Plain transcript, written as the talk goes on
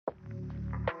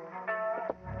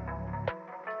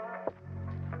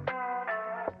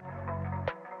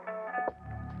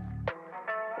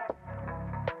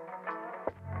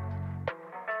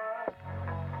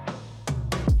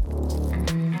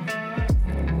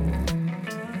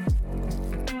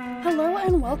Hello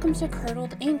and welcome to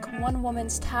Curdled Ink, one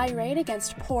woman's tirade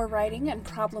against poor writing and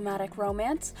problematic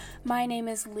romance. My name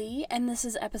is Lee, and this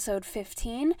is episode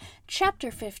 15,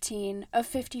 chapter 15 of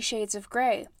 50 Shades of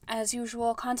Grey. As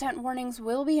usual, content warnings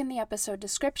will be in the episode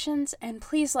descriptions, and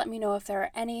please let me know if there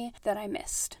are any that I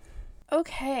missed.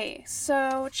 Okay,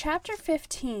 so chapter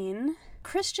 15...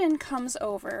 Christian comes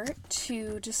over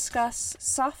to discuss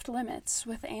Soft Limits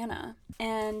with Anna,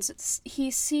 and he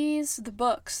sees the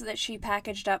books that she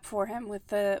packaged up for him with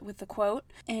the quote,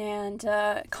 and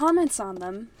comments on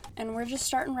them. And we're just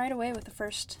starting right away with the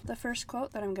first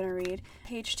quote that I'm going to read.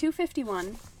 Page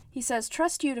 251. He says,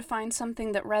 "Trust you to find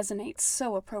something that resonates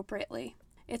so appropriately.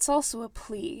 It's also a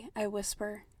plea," I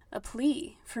whisper. "A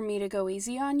plea for me to go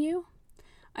easy on you?"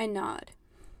 I nod.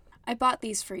 "I bought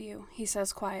these for you," he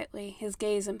says quietly, his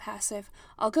gaze impassive.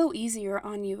 "I'll go easier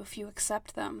on you if you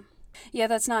accept them." Yeah,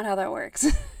 that's not how that works.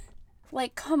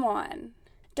 Like, come on.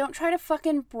 Don't try to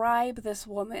fucking bribe this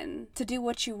woman to do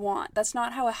what you want. That's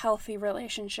not how a healthy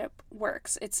relationship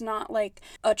works. It's not like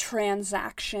a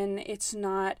transaction. It's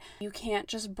not, you can't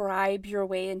just bribe your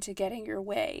way into getting your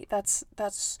way.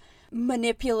 That's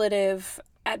manipulative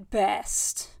at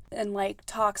best. And, like,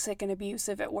 toxic and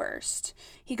abusive at worst.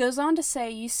 He goes on to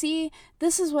say, "You see,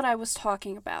 this is what I was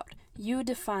talking about. You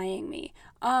defying me.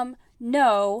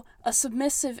 No, a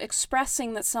submissive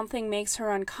expressing that something makes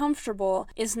her uncomfortable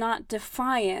is not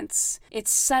defiance.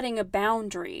 It's setting a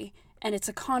boundary. And it's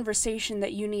a conversation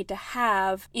that you need to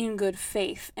have in good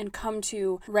faith and come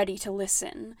to ready to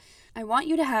listen. I want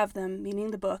you to have them," meaning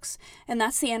the books, "and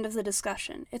that's the end of the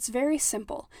discussion. It's very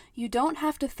simple. You don't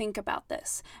have to think about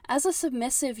this. As a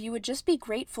submissive, you would just be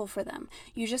grateful for them.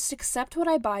 You just accept what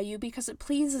I buy you because it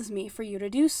pleases me for you to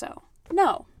do so."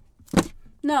 No.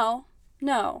 No.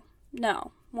 No.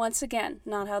 No. Once again,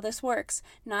 not how this works.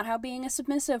 Not how being a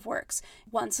submissive works.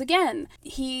 Once again,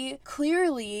 he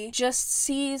clearly just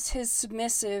sees his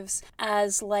submissives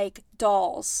as, like,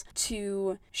 dolls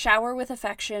to shower with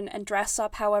affection and dress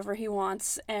up however he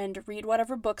wants and read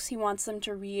whatever books he wants them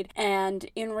to read, and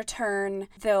in return,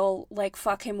 they'll, like,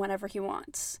 fuck him whenever he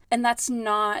wants. And that's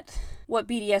not what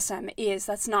BDSM is.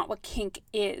 That's not what kink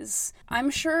is. I'm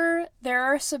sure there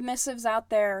are submissives out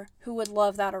there who would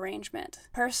love that arrangement.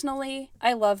 Personally,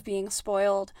 I love being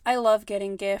spoiled. I love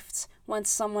getting gifts once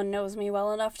someone knows me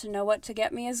well enough to know what to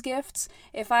get me as gifts.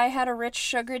 If I had a rich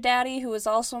sugar daddy who was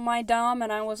also my dom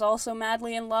and I was also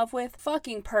madly in love with,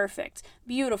 fucking perfect.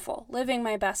 Beautiful. Living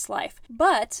my best life.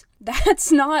 But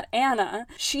that's not Anna.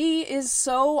 She is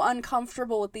so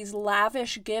uncomfortable with these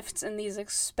lavish gifts and these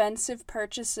expensive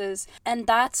purchases, and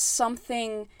that's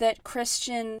something that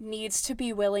Christian needs to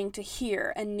be willing to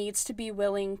hear and needs to be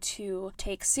willing to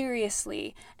take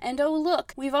seriously. And oh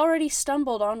look, we've already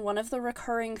stumbled on one of the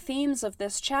recurring themes of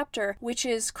this chapter, which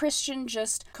is Christian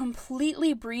just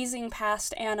completely breezing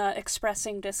past Anna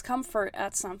expressing discomfort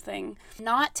at something,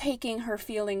 not taking her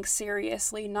feelings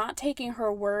seriously, not taking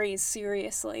her worries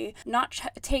seriously, not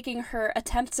taking her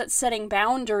attempts at setting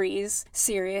boundaries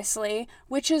seriously,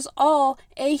 which is all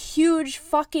a huge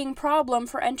fucking problem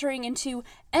for entering into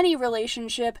any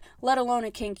relationship, let alone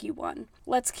a kinky one.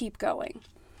 Let's keep going.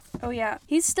 Oh yeah,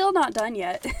 he's still not done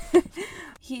yet.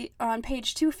 On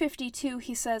page 252,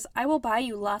 he says, "I will buy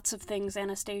you lots of things,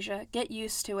 Anastasia. Get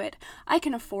used to it. I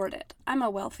can afford it. I'm a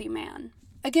wealthy man."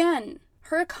 Again,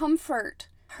 her comfort,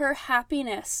 her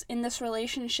happiness in this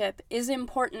relationship is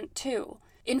important too.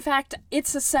 In fact,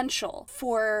 it's essential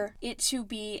for it to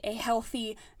be a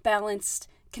healthy, balanced,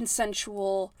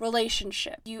 consensual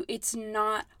relationship. It's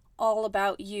not all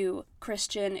about you,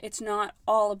 Christian. It's not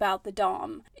all about the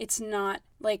dom. It's not,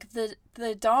 like,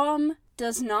 the dom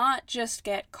does not just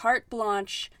get carte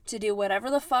blanche to do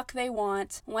whatever the fuck they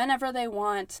want, whenever they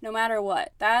want, no matter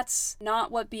what. That's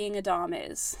not what being a dom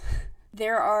is.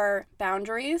 There are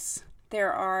boundaries.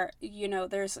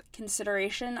 There's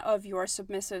consideration of your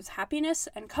submissive's happiness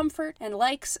and comfort and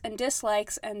likes and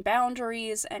dislikes and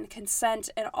boundaries and consent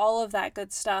and all of that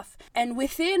good stuff. And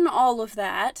within all of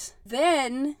that,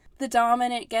 then the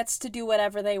dominant gets to do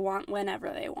whatever they want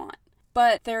whenever they want.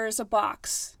 But there's a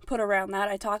box put around that.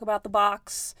 I talk about the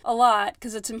box a lot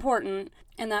because it's important.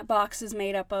 And that box is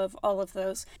made up of all of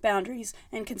those boundaries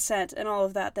and consent and all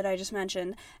of that I just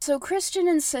mentioned. So Christian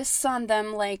insists on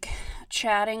them, like,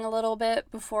 chatting a little bit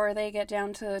before they get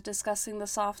down to discussing the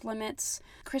soft limits.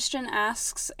 Christian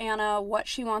asks Anna what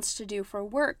she wants to do for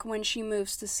work when she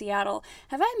moves to Seattle.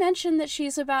 Have I mentioned that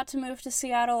she's about to move to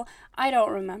Seattle? I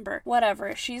don't remember.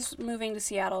 Whatever. She's moving to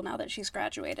Seattle now that she's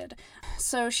graduated.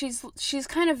 So she's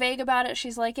kind of vague about it.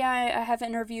 She's like, yeah, I have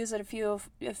interviews at a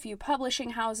few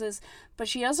publishing houses, but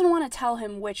she doesn't want to tell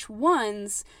him which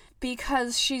ones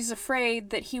because she's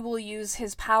afraid that he will use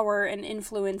his power and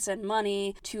influence and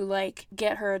money to, like,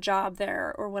 get her a job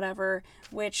there or whatever,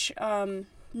 which,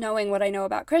 knowing what I know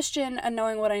about Christian and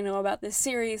knowing what I know about this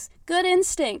series, good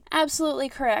instinct, absolutely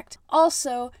correct.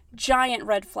 Also, giant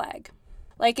red flag.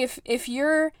 Like, if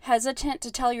you're hesitant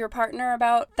to tell your partner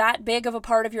about that big of a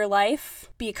part of your life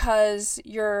because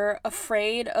you're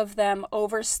afraid of them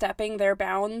overstepping their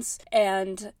bounds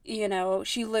and, you know,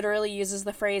 she literally uses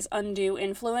the phrase undue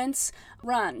influence,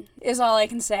 run, is all I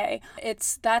can say.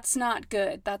 That's not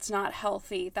good. That's not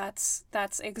healthy. That's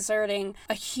exerting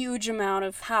a huge amount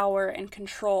of power and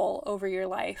control over your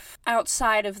life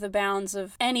outside of the bounds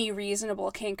of any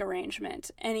reasonable kink arrangement,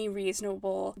 any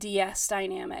reasonable DS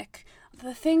dynamic.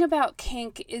 The thing about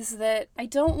kink is that I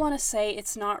don't want to say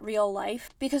it's not real life,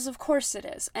 because of course it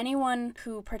is. Anyone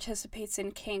who participates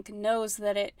in kink knows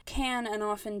that it can and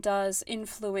often does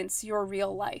influence your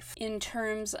real life in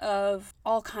terms of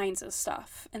all kinds of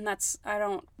stuff. And that's, I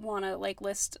don't want to like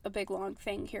list a big long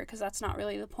thing here because that's not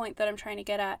really the point that I'm trying to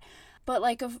get at. But,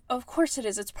 like, of course it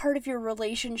is. It's part of your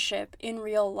relationship in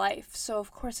real life. So,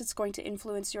 of course, it's going to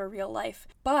influence your real life.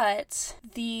 But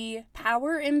the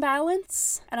power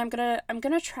imbalance, and I'm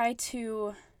gonna try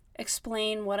to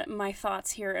explain what my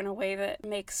thoughts here in a way that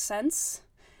makes sense.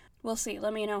 We'll see.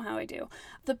 Let me know how I do.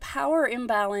 The power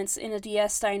imbalance in a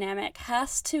DS dynamic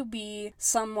has to be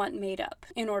somewhat made up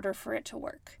in order for it to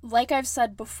work. Like I've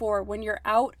said before, when you're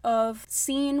out of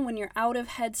scene, when you're out of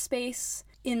headspace,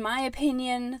 in my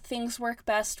opinion, things work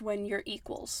best when you're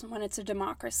equals, when it's a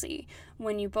democracy,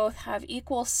 when you both have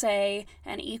equal say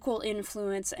and equal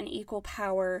influence and equal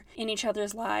power in each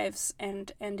other's lives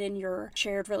and in your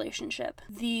shared relationship.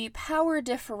 The power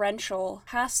differential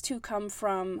has to come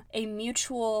from a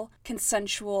mutual,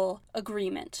 consensual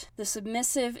agreement. The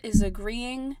submissive is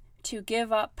agreeing to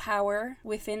give up power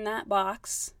within that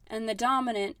box, and the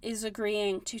dominant is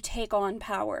agreeing to take on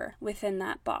power within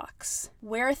that box.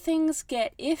 Where things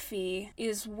get iffy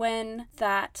is when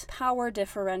that power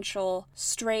differential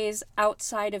strays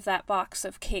outside of that box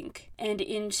of kink and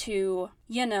into,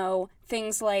 you know,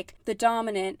 things like the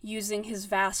dominant using his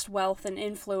vast wealth and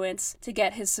influence to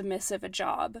get his submissive a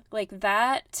job. Like,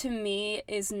 that, to me,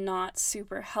 is not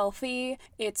super healthy.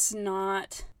 It's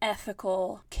not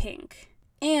ethical kink.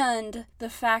 And the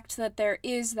fact that there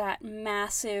is that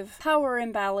massive power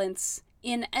imbalance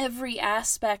in every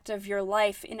aspect of your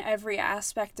life, in every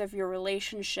aspect of your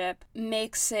relationship,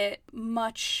 makes it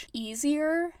much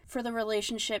easier for the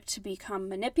relationship to become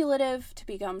manipulative, to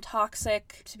become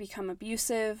toxic, to become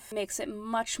abusive. Makes it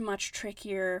much, much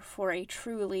trickier for a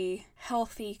truly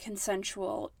healthy,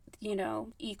 consensual, you know,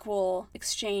 equal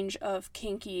exchange of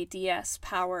kinky DS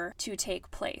power to take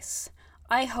place.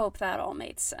 I hope that all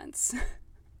made sense.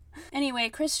 Anyway,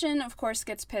 Christian, of course,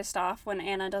 gets pissed off when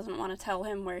Anna doesn't want to tell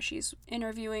him where she's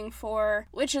interviewing for,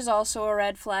 which is also a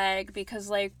red flag because,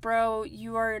 like, bro,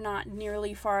 you are not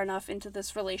nearly far enough into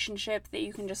this relationship that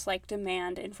you can just, like,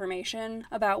 demand information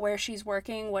about where she's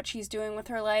working, what she's doing with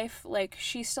her life. Like,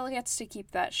 she still gets to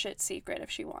keep that shit secret if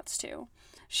she wants to.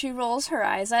 She rolls her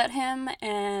eyes at him,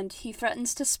 and he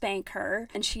threatens to spank her,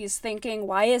 and she's thinking,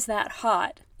 why is that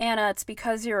hot? Anna, it's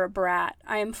because you're a brat.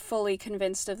 I am fully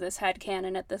convinced of this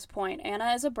headcanon at this point.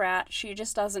 Anna is a brat, she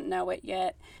just doesn't know it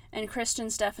yet, and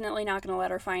Christian's definitely not gonna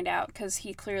let her find out, because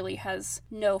he clearly has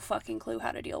no fucking clue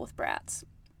how to deal with brats.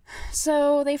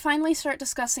 So they finally start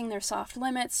discussing their soft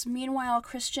limits. Meanwhile,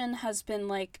 Christian has been,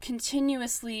 like,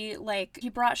 continuously, like, he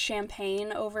brought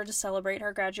champagne over to celebrate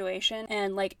her graduation,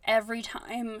 and, like, every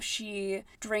time she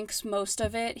drinks most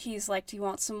of it, he's like, do you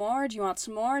want some more? Do you want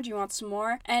some more? Do you want some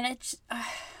more? And it's,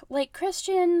 like,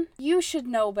 Christian, you should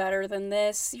know better than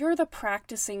this. You're the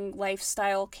practicing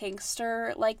lifestyle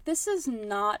kinkster. Like, this is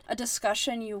not a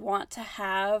discussion you want to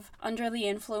have under the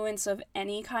influence of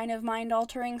any kind of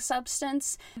mind-altering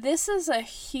substance. This is a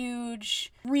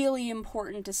huge, really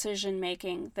important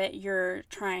decision-making that you're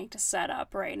trying to set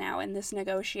up right now in this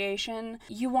negotiation.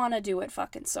 You want to do it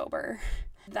fucking sober.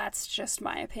 That's just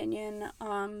my opinion.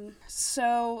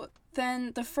 So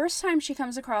then the first time she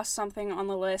comes across something on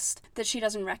the list that she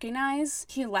doesn't recognize,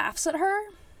 he laughs at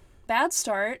her. Bad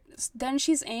start. Then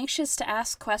she's anxious to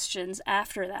ask questions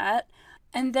after that.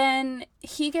 And then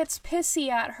he gets pissy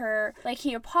at her, like,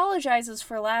 he apologizes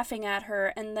for laughing at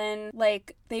her, and then,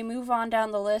 like, they move on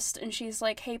down the list, and she's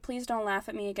like, hey, please don't laugh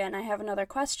at me again, I have another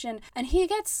question. And he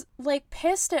gets, like,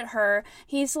 pissed at her.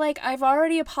 He's like, I've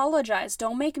already apologized,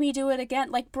 don't make me do it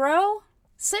again. Like, bro,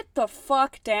 sit the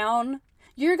fuck down.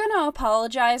 You're gonna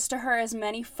apologize to her as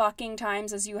many fucking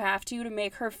times as you have to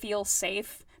make her feel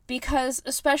safe, Because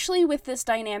especially with this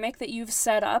dynamic that you've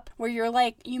set up where you're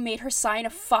like, you made her sign a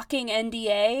fucking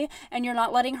NDA and you're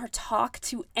not letting her talk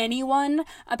to anyone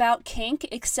about kink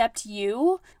except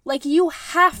you, like you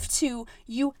have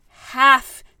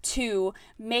to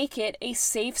make it a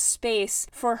safe space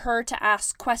for her to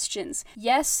ask questions.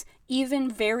 Yes,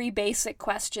 even very basic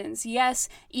questions. Yes,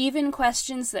 even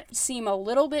questions that seem a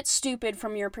little bit stupid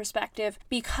from your perspective,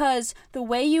 because the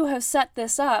way you have set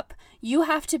this up, you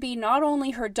have to be not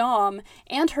only her dom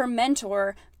and her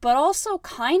mentor, but also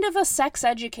kind of a sex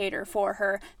educator for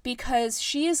her, because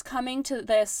she is coming to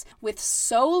this with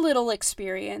so little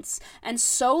experience and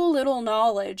so little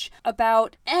knowledge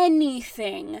about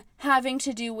anything having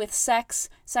to do with sex,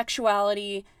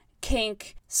 sexuality,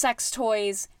 kink, sex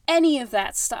toys, any of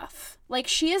that stuff. Like,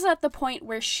 she is at the point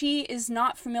where she is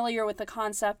not familiar with the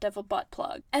concept of a butt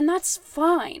plug. And that's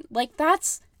fine. Like,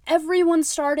 everyone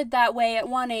started that way at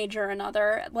one age or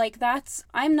another. Like,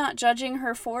 I'm not judging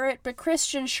her for it, but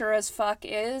Christian sure as fuck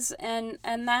is, and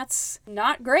that's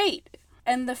not great.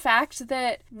 And the fact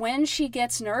that when she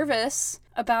gets nervous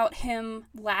about him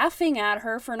laughing at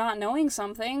her for not knowing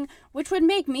something, which would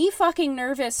make me fucking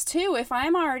nervous too if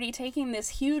I'm already taking this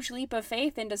huge leap of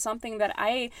faith into something that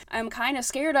I'm kind of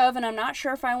scared of and I'm not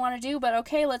sure if I want to do, but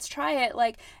okay, let's try it.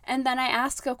 Like, and then I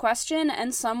ask a question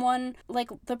and someone, like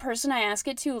the person I ask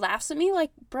it to, laughs at me,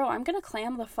 like, bro, I'm gonna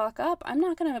clam the fuck up. I'm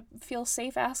not gonna feel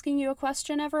safe asking you a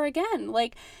question ever again.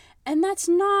 Like, and that's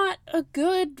not a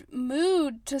good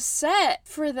mood to set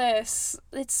for this.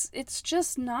 It's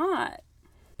just not.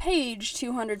 Page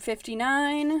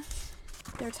 259.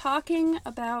 They're talking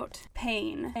about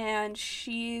pain, and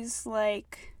she's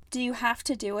like, "Do you have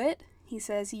to do it?" He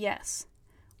says, "Yes."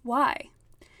 "Why?"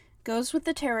 "Goes with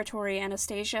the territory,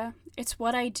 Anastasia. It's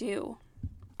what I do."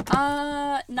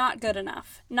 Not good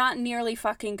enough. Not nearly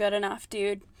fucking good enough,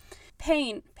 dude.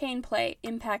 Pain play,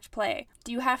 impact play.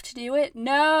 Do you have to do it?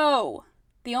 No!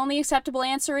 The only acceptable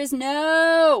answer is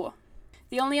no!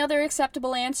 The only other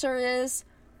acceptable answer is,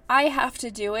 I have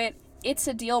to do it. It's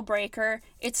a deal breaker.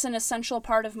 It's an essential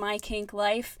part of my kink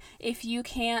life. If you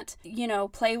can't,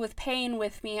 play with pain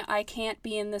with me, I can't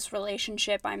be in this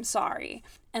relationship. I'm sorry.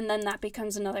 And then that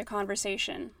becomes another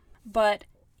conversation. But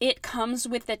it comes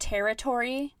with the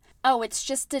territory. Oh, it's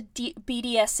just a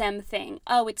BDSM thing.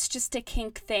 Oh, it's just a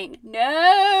kink thing.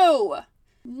 No!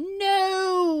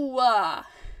 No!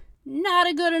 Not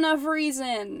a good enough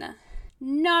reason.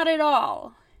 Not at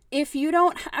all. If you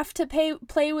don't have to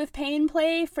play with pain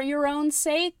play for your own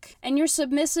sake, and your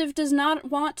submissive does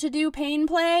not want to do pain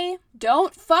play,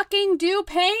 don't fucking do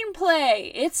pain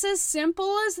play. It's as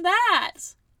simple as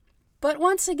that. But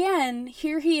once again,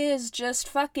 here he is just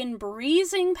fucking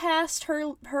breezing past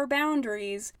her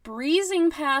boundaries,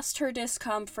 breezing past her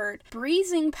discomfort,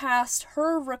 breezing past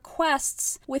her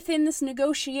requests within this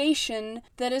negotiation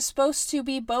that is supposed to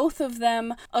be both of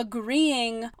them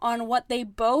agreeing on what they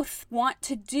both want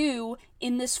to do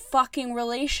in this fucking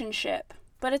relationship.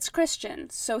 But it's Christian,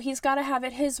 so he's gotta have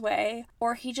it his way,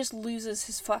 or he just loses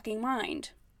his fucking mind.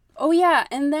 Oh yeah,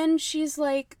 and then she's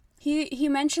like, He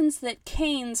mentions that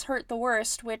canes hurt the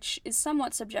worst, which is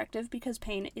somewhat subjective because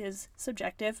pain is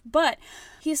subjective, but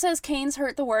he says canes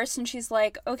hurt the worst, and she's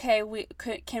like, okay,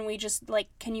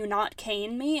 can you not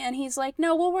cane me? And he's like,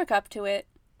 no, we'll work up to it.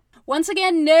 Once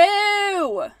again,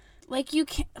 no! Like, you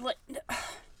can't,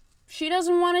 she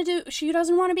doesn't want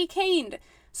to be caned,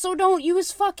 so don't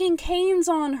use fucking canes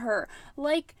on her.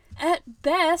 Like, at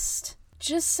best,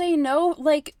 just say no,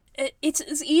 like, it's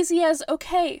as easy as,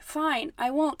 okay, fine, I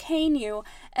won't cane you.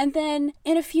 And then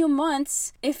in a few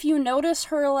months, if you notice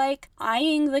her, like,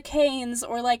 eyeing the canes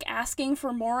or, like, asking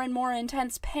for more and more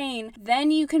intense pain,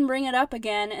 then you can bring it up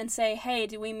again and say, hey,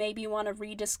 do we maybe want to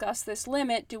rediscuss this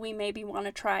limit? Do we maybe want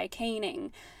to try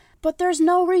caning? But there's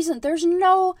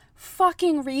no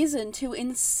fucking reason to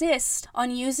insist on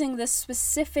using this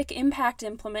specific impact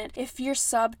implement if your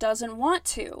sub doesn't want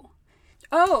to.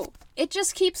 Oh, it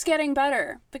just keeps getting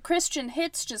better. The Christian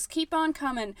hits just keep on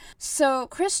coming. So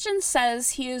Christian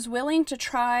says he is willing to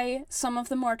try some of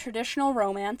the more traditional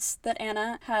romance that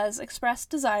Anna has expressed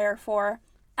desire for,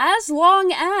 as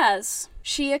long as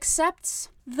she accepts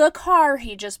the car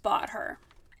he just bought her.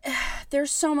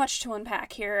 There's so much to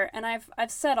unpack here, and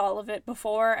I've said all of it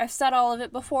before. I've said all of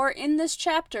it before in this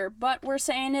chapter, but we're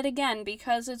saying it again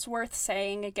because it's worth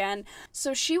saying again.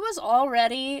 So she was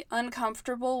already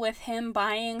uncomfortable with him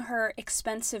buying her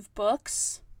expensive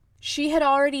books. She had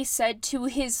already said to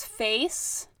his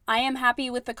face, I am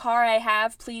happy with the car I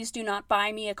have, please do not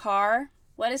buy me a car.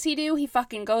 What does he do? He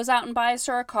fucking goes out and buys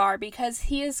her a car because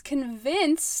he is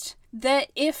convinced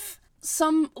that if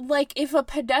if a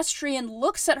pedestrian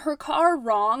looks at her car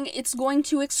wrong, it's going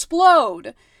to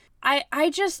explode. I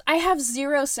have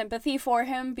zero sympathy for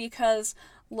him because,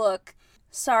 look,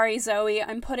 sorry Zoe,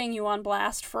 I'm putting you on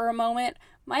blast for a moment.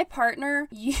 My partner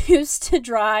used to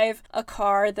drive a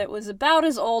car that was about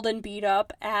as old and beat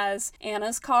up as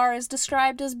Anna's car is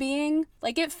described as being.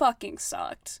 Like, it fucking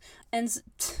sucked.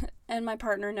 And my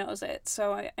partner knows it,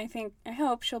 so I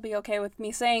hope she'll be okay with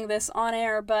me saying this on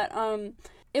air, but,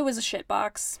 it was a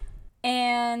shitbox.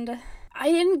 And I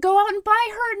didn't go out and buy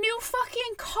her a new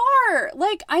fucking car!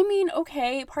 Like, I mean,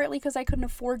 okay, partly because I couldn't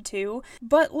afford to,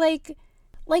 but, like,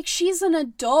 she's an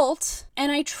adult, and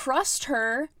I trust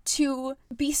her to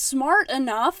be smart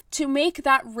enough to make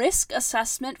that risk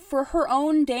assessment for her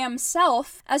own damn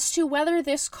self as to whether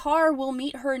this car will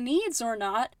meet her needs or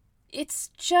not. It's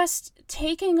just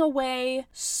taking away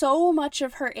so much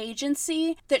of her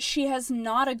agency that she has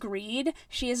not agreed,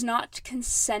 she has not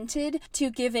consented to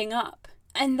giving up.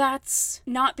 And that's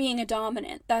not being a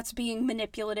dominant, that's being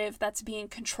manipulative, that's being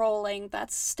controlling,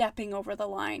 that's stepping over the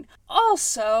line.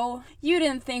 Also, you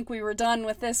didn't think we were done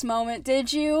with this moment,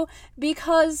 did you?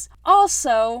 Because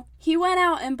also, he went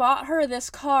out and bought her this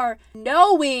car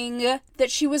knowing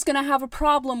that she was gonna have a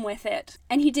problem with it.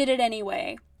 And he did it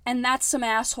anyway. And that's some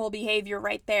asshole behavior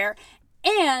right there.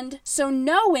 And so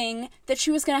knowing that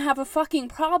she was gonna have a fucking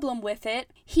problem with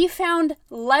it, he found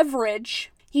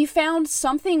leverage. He found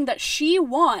something that she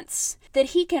wants that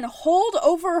he can hold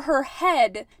over her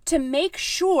head to make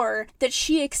sure that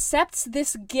she accepts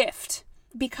this gift.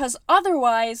 Because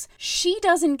otherwise, she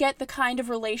doesn't get the kind of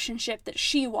relationship that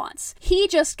she wants. He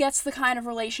just gets the kind of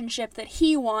relationship that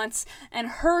he wants, and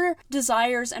her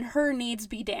desires and her needs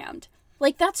be damned.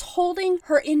 Like, that's holding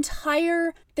their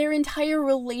entire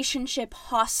relationship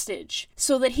hostage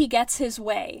so that he gets his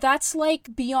way. That's,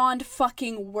 like, beyond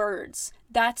fucking words.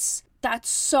 That's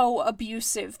so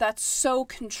abusive. That's so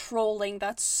controlling.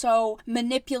 That's so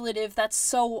manipulative. That's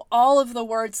so all of the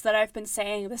words that I've been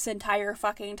saying this entire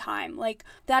fucking time. Like,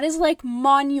 that is, like,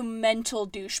 monumental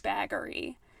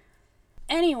douchebaggery.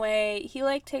 Anyway, he,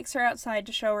 like, takes her outside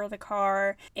to show her the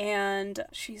car, and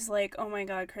she's like, oh my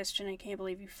god, Christian, I can't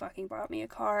believe you fucking bought me a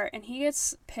car, and he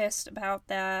gets pissed about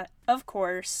that, of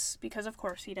course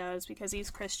he does, because he's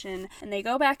Christian, and they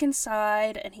go back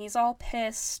inside, and he's all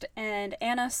pissed, and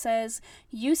Anna says,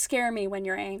 you scare me when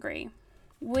you're angry,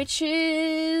 which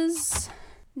is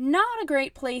not a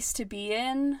great place to be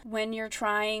in when you're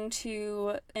trying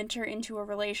to enter into a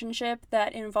relationship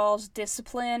that involves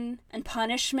discipline and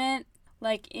punishment.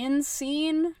 Like, in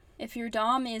scene, if your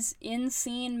dom is in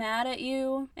scene mad at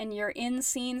you and you're in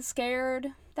scene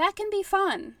scared, that can be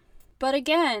fun. But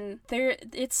again,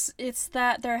 it's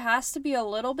that there has to be a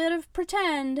little bit of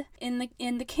pretend in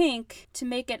the kink to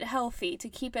make it healthy, to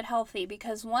keep it healthy,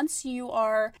 because once you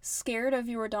are scared of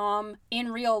your dom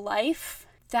in real life,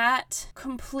 that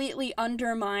completely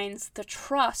undermines the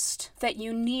trust that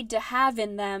you need to have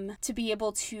in them to be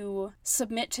able to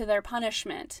submit to their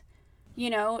punishment. You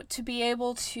know, to be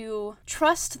able to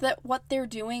trust that what they're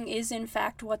doing is in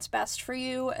fact what's best for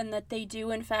you, and that they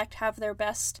do in fact have their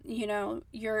best, you know,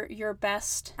 your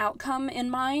best outcome in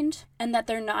mind, and that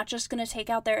they're not just going to take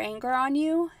out their anger on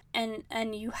you,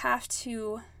 and you have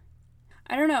to,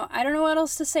 I don't know what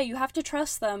else to say. You have to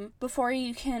trust them before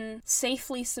you can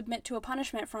safely submit to a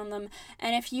punishment from them.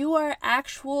 And if you are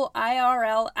actual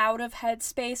IRL, out of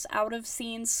headspace, out of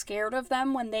scene, scared of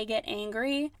them when they get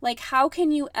angry, like, how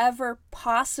can you ever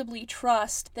possibly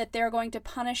trust that they're going to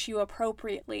punish you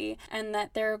appropriately and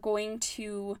that they're going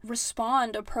to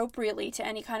respond appropriately to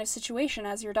any kind of situation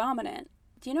as your dominant?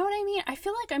 Do you know what I mean? I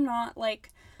feel like I'm not, like,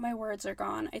 my words are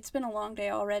gone. It's been a long day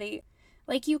already.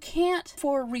 Like, you can't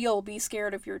for real be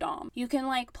scared of your dom. You can,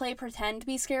 like, play pretend to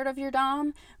be scared of your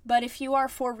dom, but if you are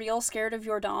for real scared of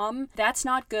your dom, that's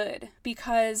not good.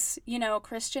 Because, you know,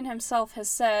 Christian himself has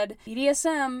said,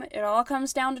 BDSM, it all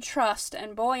comes down to trust,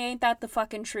 and boy, ain't that the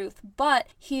fucking truth. But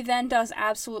he then does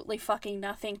absolutely fucking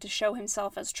nothing to show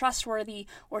himself as trustworthy,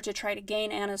 or to try to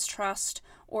gain Anna's trust,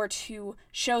 or to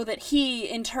show that he,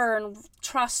 in turn,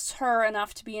 trusts her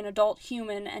enough to be an adult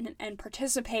human and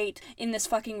participate in this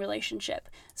fucking relationship.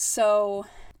 So,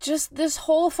 just this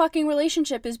whole fucking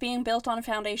relationship is being built on a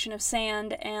foundation of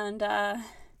sand, and,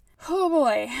 oh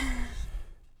boy.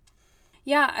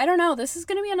 Yeah, I don't know, this is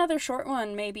gonna be another short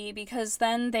one, maybe, because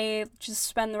then they just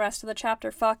spend the rest of the chapter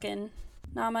fucking.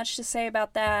 Not much to say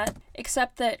about that,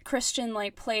 except that Christian,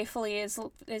 like, playfully is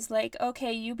like,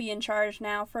 okay, you be in charge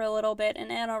now for a little bit,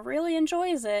 and Anna really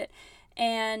enjoys it,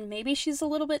 and maybe she's a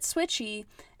little bit switchy,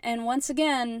 and once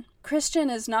again, Christian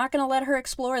is not going to let her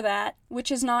explore that,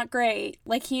 which is not great.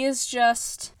 Like, he is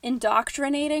just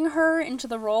indoctrinating her into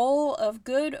the role of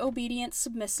good, obedient,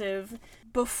 submissive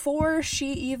before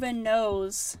she even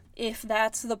knows if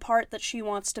that's the part that she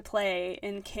wants to play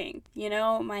in kink. You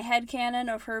know, my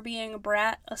headcanon of her being a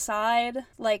brat aside,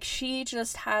 like, she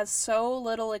just has so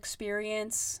little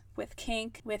experience with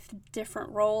kink, with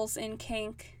different roles in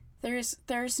kink.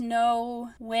 There's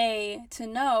no way to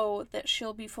know that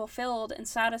she'll be fulfilled and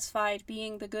satisfied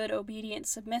being the good, obedient,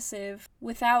 submissive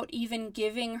without even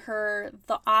giving her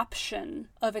the option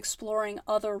of exploring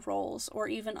other roles or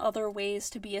even other ways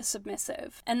to be a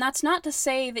submissive. And that's not to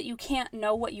say that you can't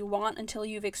know what you want until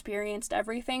you've experienced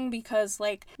everything, because,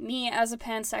 like, me as a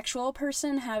pansexual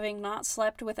person, having not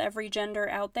slept with every gender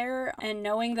out there and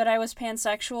knowing that I was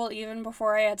pansexual even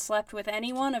before I had slept with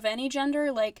anyone of any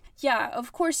gender, like, yeah,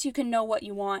 of course you can know what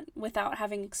you want without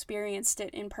having experienced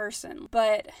it in person.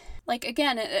 But, like,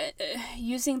 again,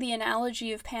 using the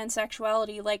analogy of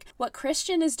pansexuality, like, what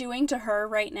Christian is doing to her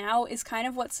right now is kind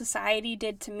of what society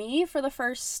did to me for the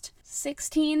first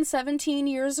 16, 17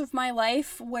 years of my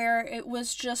life, where it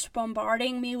was just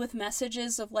bombarding me with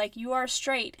messages of, like, you are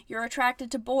straight, you're attracted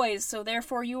to boys, so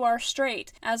therefore you are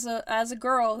straight. As a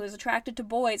girl who's attracted to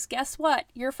boys, guess what?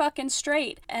 You're fucking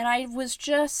straight. And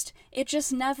it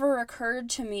just never occurred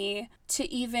to me to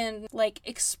even, like,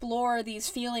 explore these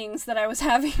feelings that I was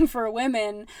having for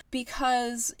women,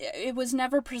 because it was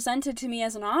never presented to me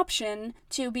as an option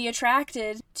to be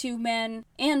attracted to men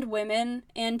and women.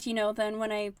 And, you know, then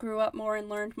when I grew up more and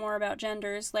learned more about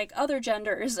genders, like, other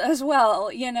genders as well,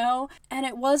 you know? And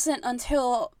it wasn't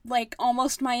until, like,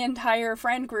 almost my entire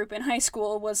friend group in high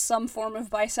school was some form of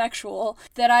bisexual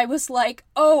that I was like,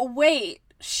 oh, wait,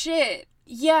 shit,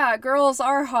 yeah, girls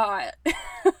are hot.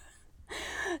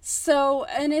 So,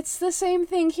 and it's the same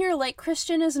thing here, like,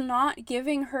 Christian is not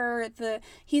giving her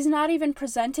he's not even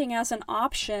presenting as an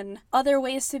option other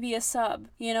ways to be a sub,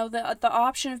 you know, the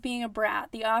option of being a brat,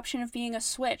 the option of being a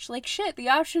switch, like, shit, the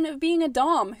option of being a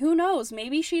dom, who knows,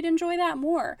 maybe she'd enjoy that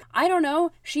more, I don't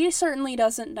know, she certainly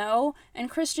doesn't know,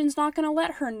 and Christian's not gonna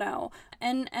let her know,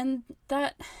 and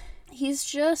that, he's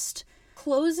just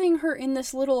closing her in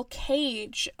this little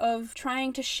cage of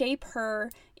trying to shape her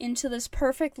into this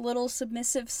perfect little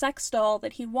submissive sex doll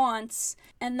that he wants,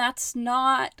 and that's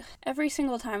not... Every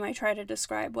single time I try to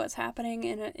describe what's happening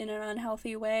in an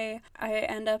unhealthy way, I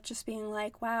end up just being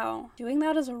like, wow, doing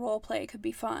that as a role play could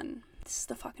be fun. This is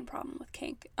the fucking problem with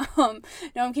kink. No,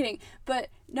 I'm kidding. But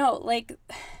no, like,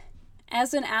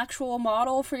 as an actual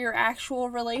model for your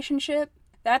actual relationship,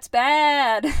 that's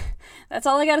bad. That's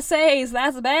all I gotta say is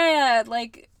that's bad.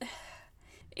 Like,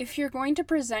 if you're going to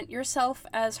present yourself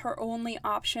as her only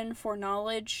option for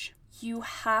knowledge, you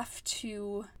have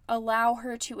to allow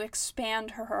her to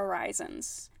expand her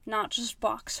horizons, not just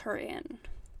box her in.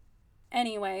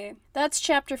 Anyway, that's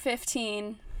chapter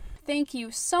 15. Thank you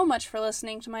so much for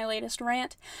listening to my latest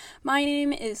rant. My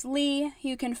name is Lee.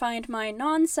 You can find my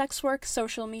non-sex work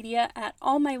social media at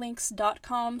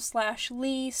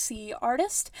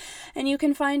allmylinks.com/LeeCArtist, and you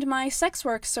can find my sex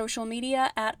work social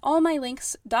media at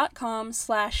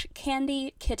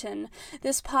allmylinks.com/CandyKitten.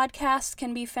 This podcast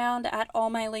can be found at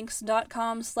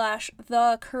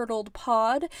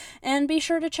allmylinks.com/TheCurdledPod, and be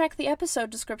sure to check the episode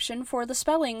description for the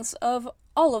spellings of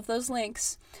all of those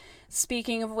links.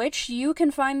 Speaking of which, you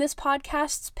can find this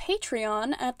podcast's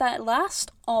Patreon at that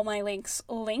last All My Links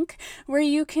link, where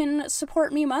you can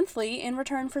support me monthly in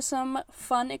return for some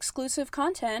fun exclusive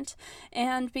content,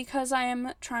 and because I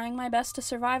am trying my best to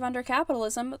survive under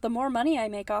capitalism, the more money I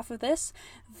make off of this,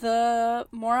 the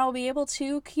more I'll be able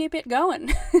to keep it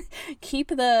going. Keep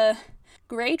the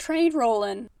gray train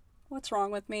rolling. What's wrong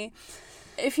with me?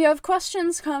 If you have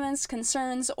questions, comments,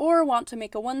 concerns, or want to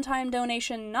make a one-time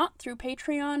donation not through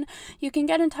Patreon, you can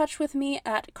get in touch with me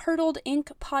at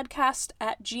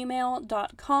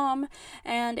curdledinkpodcast@gmail.com,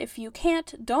 and if you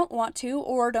can't, don't want to,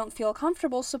 or don't feel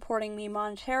comfortable supporting me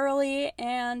monetarily,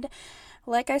 and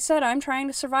like I said, I'm trying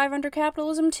to survive under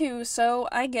capitalism too, so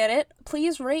I get it,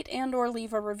 please rate and or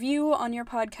leave a review on your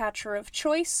podcatcher of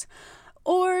choice,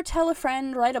 or tell a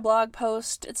friend, write a blog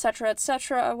post, etc.,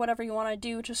 whatever you want to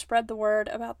do to spread the word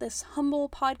about this humble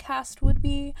podcast would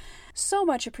be so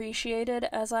much appreciated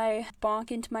as I bonk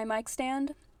into my mic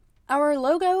stand. Our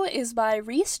logo is by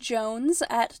Reese Jones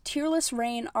at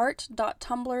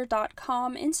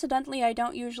tearlessrainart.tumblr.com. Incidentally, I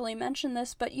don't usually mention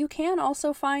this, but you can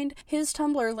also find his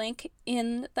Tumblr link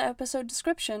in the episode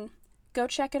description. Go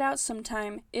check it out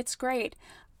sometime. It's great.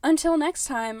 Until next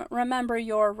time, remember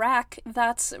your rack,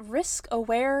 that's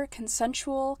risk-aware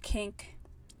consensual kink.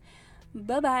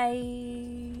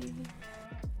 Bye-bye.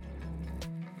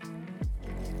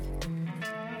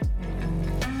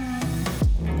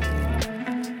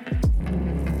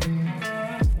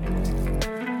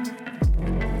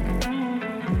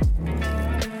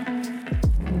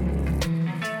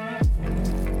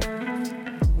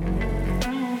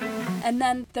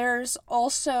 then there's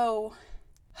also...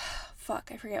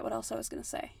 Fuck, I forget what else I was gonna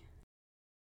say.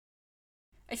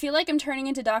 I feel like I'm turning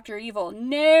into Dr. Evil.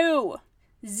 No!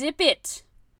 Zip it!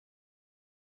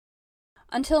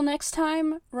 Until next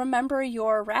time, remember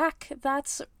your rack.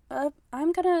 That's...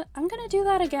 I'm gonna do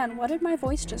that again. What did my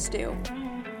voice just do?